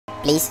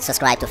Please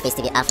subscribe to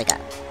Facetv Africa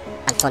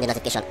and turn the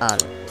notification on.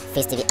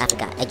 Facetv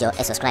Africa, ẹ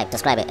jọ̀ọ́, subscribe,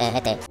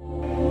 hete.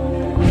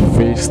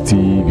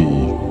 Facetv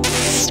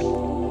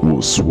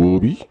was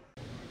Swoby.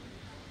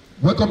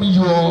 Welcoming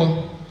you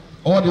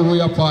all the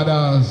royal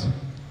fathers,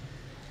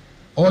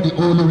 all the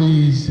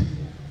oloris,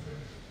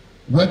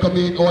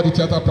 welcoming all the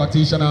theatre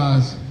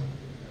practitioners,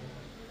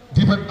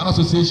 different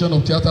association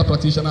of theatre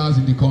practitioners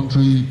in the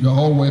country. You are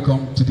all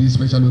welcome to this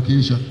special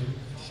occasion.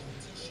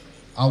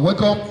 I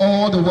welcome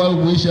all the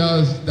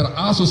well-wishers. There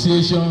are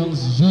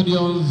associations,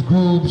 unions,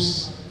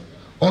 groups,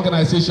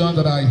 organizations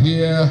that are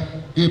here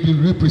ably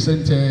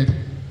represented,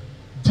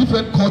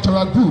 different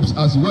cultural groups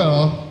as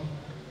well.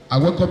 I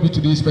welcome you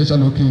to this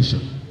special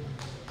occasion.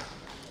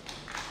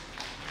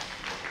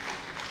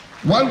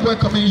 While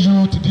welcoming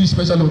you to this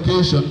special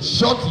occasion,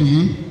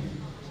 shortly,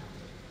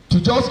 to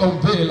just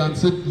unveil and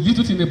say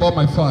little thing about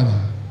my father.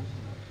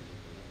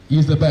 He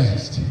is the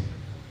best,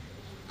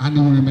 and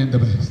he will remain the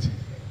best.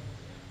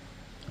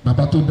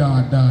 Bàbá tó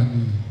dáadáa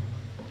ni.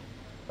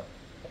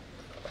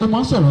 Ó máa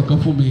ń sọ̀rọ̀ kan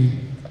fún mi.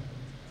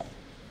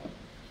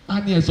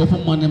 A ní ẹ sọ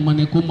fún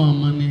mọ̀nẹ́mọ̀nẹ́ kó máa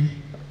mọ̀nẹ́.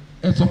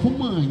 Ẹ sọ fún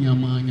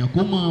mọ̀ọ̀yàn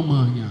kó máa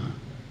mọ̀ọ̀yàn.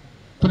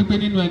 Torí pé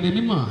nínú ẹni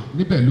mímọ̀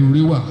níbẹ̀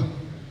lórí wà.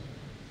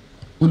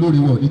 Olórí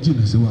wa ò ní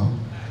jìnnà sí wa o.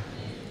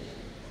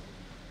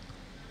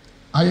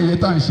 Ayẹyẹ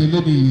tá à ń ṣe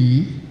léni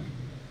yìí.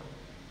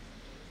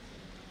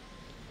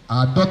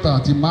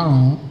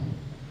 55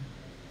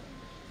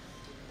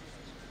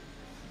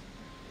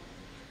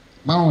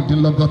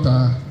 márùndínlọ́gọ́ta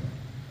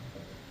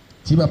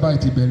tí bàbá yìí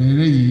ti bẹ̀rẹ̀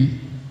eré yìí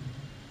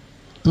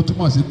tó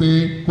túmọ̀ sí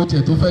pé kó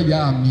tiẹ̀ tó fẹ́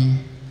yá mi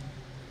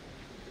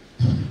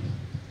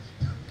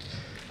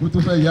kó tó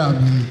fẹ́ yá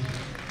mi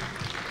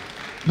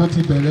ló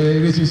ti bẹ̀rẹ̀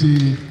eré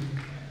ṣíṣe.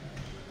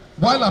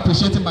 While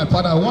appreciating my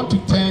father, I want to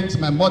thank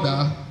my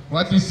mother,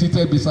 rightly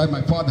seated beside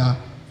my father.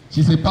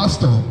 She's a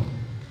pastor,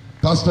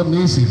 Pastor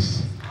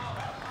Mrs.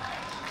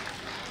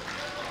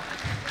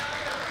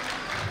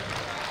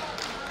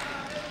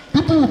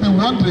 People will be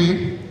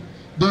wondering,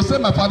 they'll say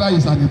my father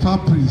is an Ifa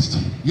priest.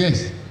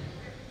 Yes.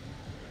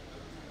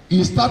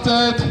 He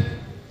started,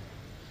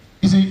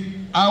 you see,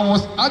 I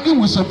was arguing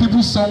with some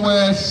people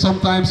somewhere,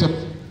 sometimes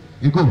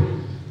ago.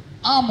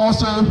 I'm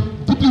also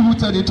deeply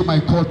rooted into my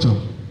culture.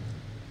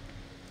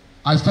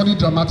 I studied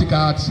dramatic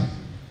arts,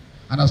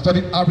 and I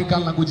studied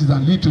African languages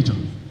and literature.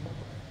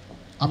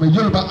 I'm a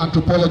Yoruba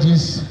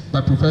anthropologist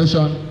by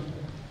profession.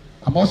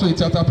 I'm also a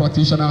theatre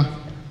practitioner.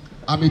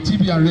 I'm a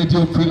TV and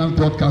radio freelance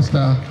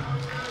broadcaster.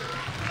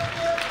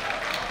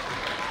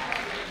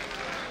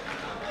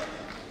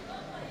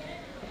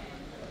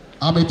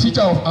 I'm a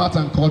teacher of art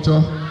and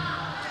culture.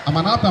 I'm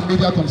an art and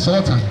media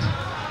consultant.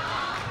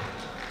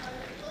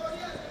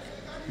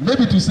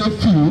 Maybe to say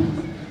few,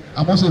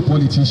 I'm also a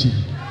politician.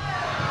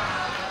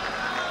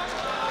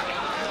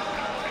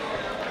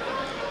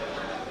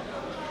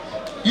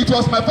 It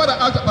was my father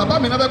asked, Papa,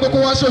 me never go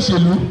watch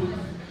Oshelu.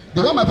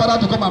 They want my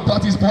father to come and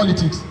practice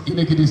politics in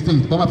Ekiti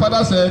State. But my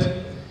father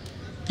said,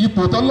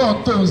 ipò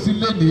tọ́lọ́run tó ń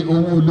sílé ní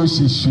owó ló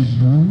ṣe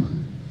ṣèlú.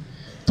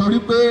 Torí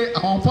pé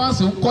àwọn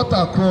fans ń cut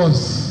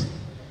across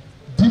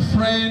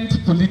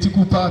different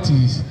political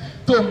parties.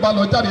 Tó ń bá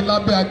lọ jáde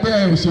lábẹ́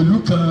ẹgbẹ́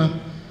òṣèlú kan,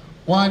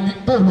 wọ́n á ní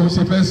bóòlù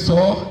ṣe fẹ́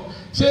sọ.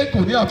 Ṣé kò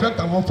ní affect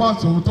àwọn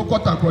fans òun tó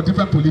cut across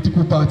different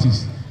political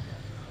parties?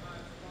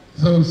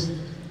 So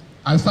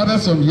I started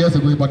some years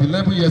ago, about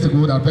 11 years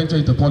ago, that I ventured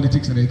into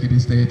politics in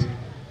Ekiti State.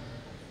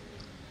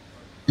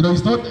 You know,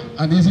 it's not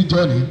an easy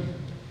journey.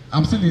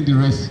 I'm still in the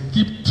race.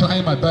 Keep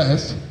trying my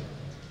best.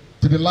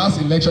 To the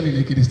last election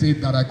in Ekiti State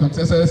that I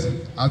contested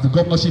as the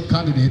governorship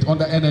candidate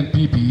under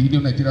NNPP, New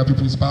Nigeria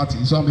People's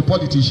Party. So I'm a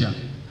politician.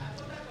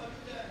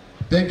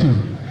 Thank you.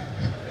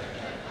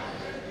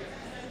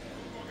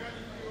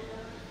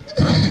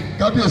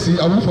 Kábíyèsí,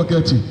 I won't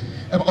forget you.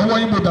 Ọwọ́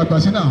yín mo dàgbà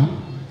sí náà.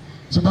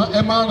 Ṣùgbọ́n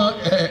ẹ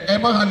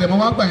máa halẹ̀ mọ́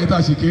wá gbà yín tá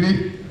a ṣe kéré.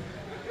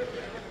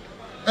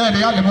 Ẹ lè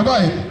halẹ̀ mọ́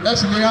báyìí, ẹ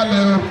sì lè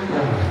halẹ̀ o.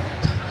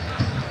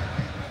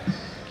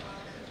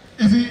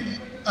 You see,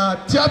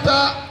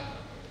 theatre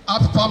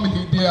art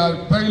family, they are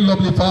a very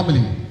lovely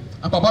family.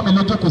 And Baba mi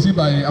ló jókòó sí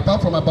báyìí,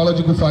 apart from my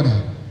biological father.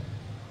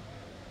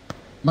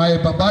 My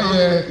baba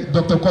yẹ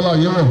Dr. Kola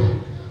Oyewo.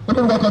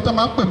 Olórúkọ kan tó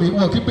máa ń pè mí,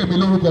 wọn kì í pè mí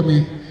lórúkọ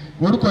mi.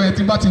 Orúkọ yẹn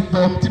tí bá ti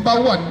gbọ́, tí bá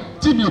wà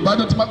tí mi ò bá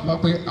dún tí máa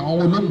pe àwọn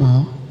wo ló mọ̀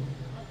ọ́.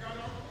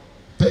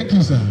 Thank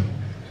you, sir.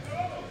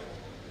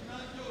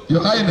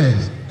 Your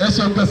Highness, ẹ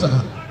ṣeun gbẹ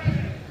sir.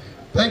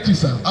 Thank you,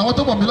 sir. Àwọn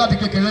tó mọ̀ mí láti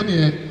kékeré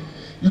nìyẹn.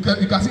 You can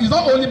see, it's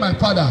not only my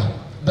father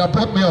that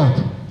brought me up.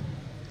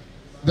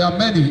 There are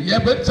many. Yeah,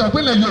 but so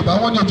when you ba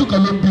wọ́n ní ojú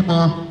kan ló ń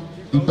bímọ,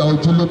 ìgbà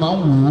ojú ló máa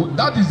ń wò ó.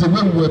 That is the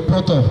way we were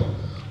brought up.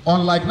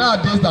 Unlike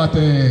nowadays that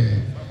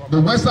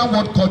the Western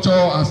world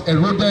culture has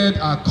eroded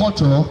our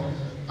culture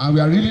and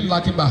we are really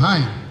lacking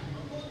behind.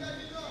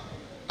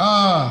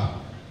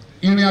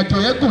 Ìrìn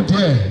àjò yẹn gùn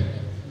díẹ̀.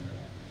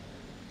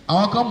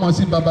 Àwọn kan mọ̀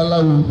sí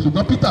babaláwo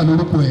ṣùgbọ́n Peter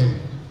lórúkọ ẹ̀.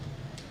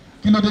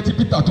 Kí ló dé tí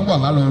Peter tún wà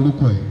lára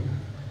orúkọ ẹ̀?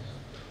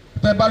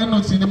 Tẹ́ bá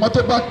nínú sinimá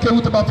tó bá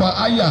kéwú tó bá fa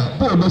àyà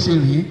bóò ló ṣe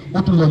rìn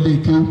ó tún lọ lé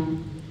kéwú.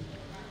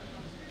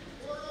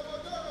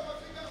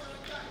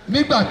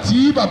 nígbà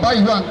tí bàbá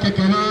yìí wà ní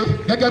kékeré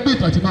gẹ́gẹ́ bí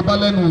ìtàn tí mo bá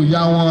lẹ́nu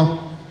ìyá wọn.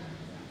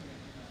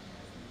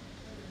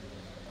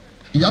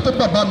 Ìyá tó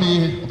bàbá mi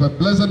of a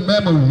blessed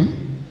memory.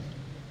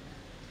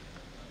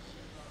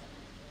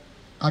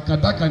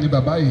 Àkàndá kan ni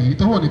bàbá yìí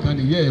tó wọ̀ nìkan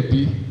nìyẹ́ ẹ̀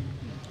bí.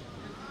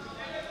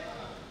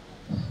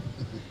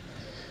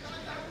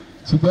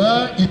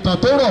 Ṣùgbọ́n ìtàn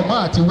tó rọ̀ mọ́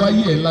àti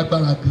wáyé ẹ̀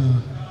lágbára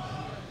gan-an.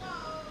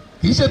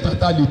 Kì í ṣe ìtàn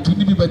tá a lè tú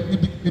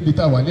níbi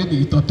tá a wà lẹ́nu.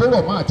 Ìtàn tó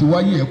rọ̀ mọ́ àti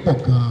wáyé ẹ̀ pọ̀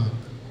gan-an.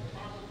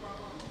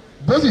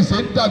 Bó sì ṣe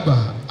ń dàgbà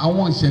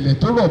àwọn ìṣẹ̀lẹ̀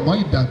tó rọ̀ mọ́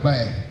ìdàgbà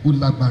ẹ̀ ó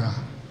lágbára.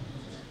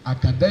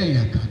 Àkàndá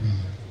èèyàn kan ni.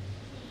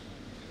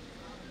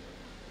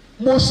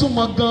 Mo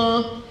súnmọ́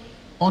gan-an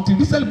until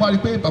recently mo rí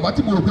pé bàbá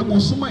tí mo rò pé mo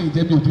súnmọ́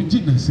ìjẹ́ mi ò tún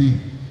jìnnà sí i.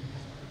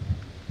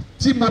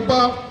 Tí mo bá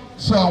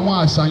sọ àwọn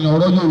àṣàyàn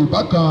ọ̀rọ̀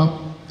Yorùbá kan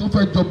tó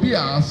fẹ́ jọ bí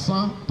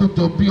àásán tó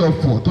jọ bí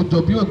ọ̀fọ̀ tó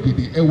jọ bí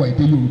ògèdè ẹwà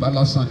èdè Yorùbá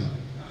lásán ni.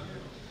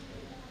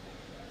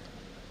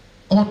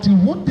 Until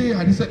one day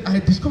I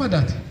discovered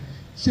that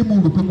ṣé mo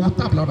rò pé mo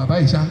tap lára bàbá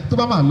yìí ṣá tó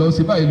bá máa lọ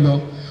ṣe báyìí lọ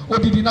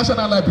odidi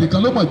National Library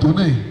kan ló mọ̀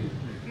jóná yìí.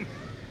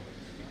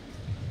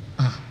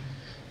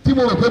 Tí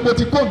mo rò pé mo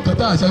ti kó nǹkan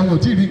tá àṣà wọn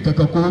ò tí ì rí nǹkan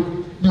kan kó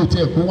ní òtí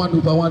ẹ̀ kó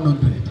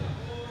 1/100.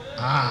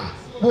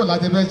 Bó o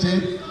láti fẹ́ ṣe.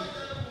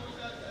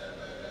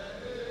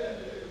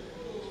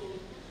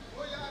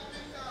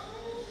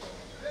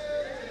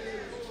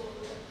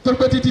 Tó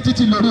pé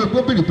títí lórí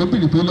ogbó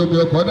bìrìpé lómi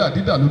ọkọ̀ dà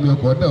dídà lómi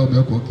ọkọ̀ dà omi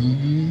ọkọ̀ kì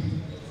í.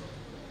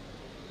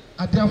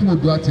 Adé àfún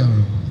odò àti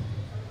àrùn.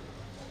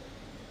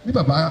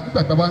 Nígbà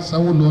tí bàbá ń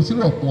sanwó lọ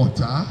sínú ọ̀pọ̀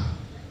ọ̀tá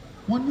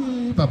wọ́n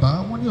ní bàbá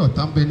wọ́n ní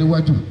ọ̀tá ń bẹ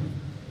níwájú.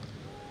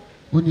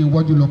 Ó ní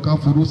iwájú lọ ká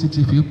foró sí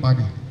ti fi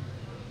padì.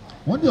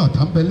 Wọ́n ní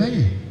ọ̀tá ń bẹ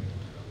lẹ́yìn.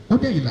 Ó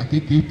ní ìlà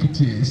kékeré fi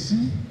tiẹ̀ sí.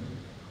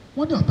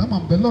 Wọ́n ní ọ̀tá máa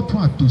ń bẹ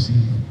lọ́tún àtòsí.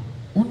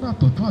 Ó ní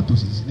àtọ̀tún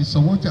àtòsí ní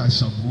sọwọ́jà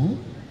Ṣàngó.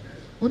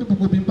 Ó ní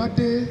gbogbo bí n bá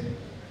dé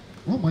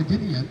wọ́n máa jẹ́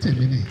nìyẹn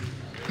tẹ̀mí ni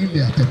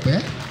ilẹ̀ àtẹ̀pẹ́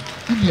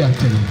ilẹ̀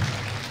àtẹ̀yìn.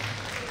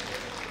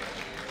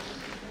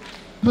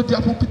 Ló dé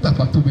fún Peter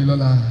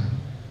Fatomilola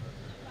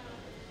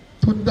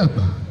tó ń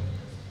dàgbà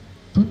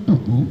tó ń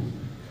dògbó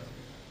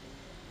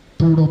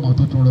tó rọmọ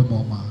tó tún rọmọ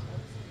ọmọ.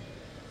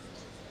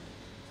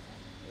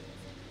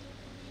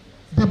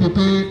 Débi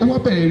pé ó wá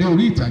bẹ̀rẹ̀ eré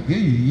orí ìtàgé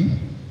yìí.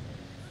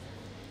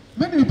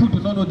 Many people do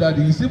not know that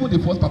he is even the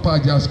first Papa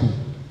Ajasco.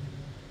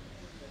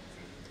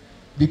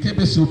 The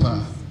Kebe Super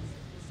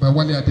by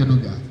Wale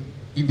Adenuga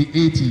in the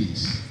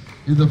 80s.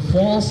 He's the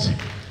first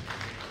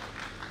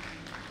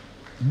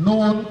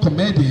known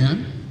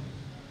comedian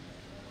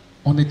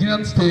on the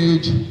Nigerian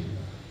stage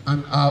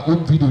and our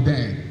own video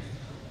then.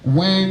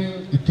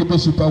 When the Kebe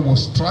Super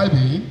was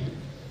thriving,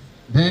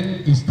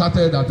 then he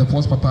started at the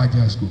first Papa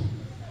Ajasco.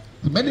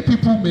 Many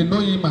people may know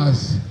him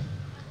as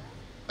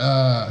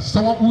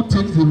someone who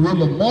takes the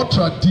role of more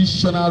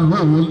traditional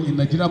role in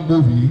Nigerian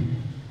movie,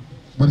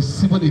 but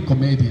he's even a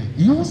comedian.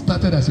 He even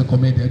started as a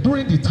comedian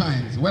during the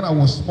times when I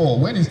was small.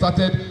 When he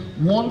started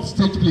one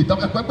stage play,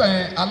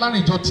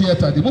 Alanijo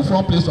Theatre, they moved from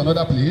one place to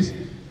another place.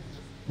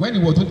 When he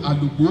was doing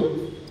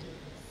Alugo,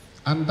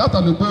 and that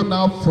Alugo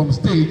now from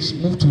stage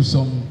moved to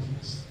some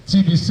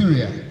TV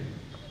serial.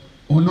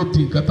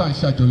 Olóòtú nǹkan tá à ń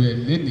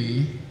ṣàjọyọ̀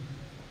lẹ́nìí.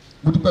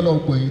 Mo dúpẹ́ lọ́wọ́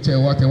gbogbo ẹ̀yin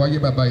tẹ́ wá yé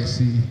bàbá yìí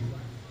sí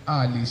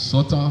a lè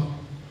sọ tán.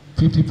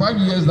 55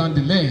 years down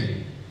the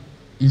lane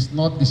is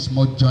not a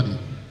small journey.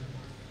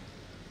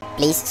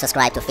 Please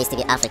subscribe to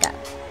Facetv Africa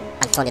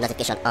and turn the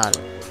notification on.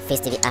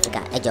 Facetv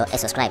Africa, ẹ jọ̀ọ́ ẹ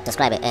subscribe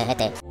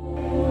hete.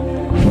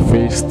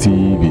 Face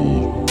TV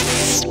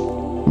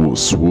was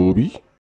Swoby.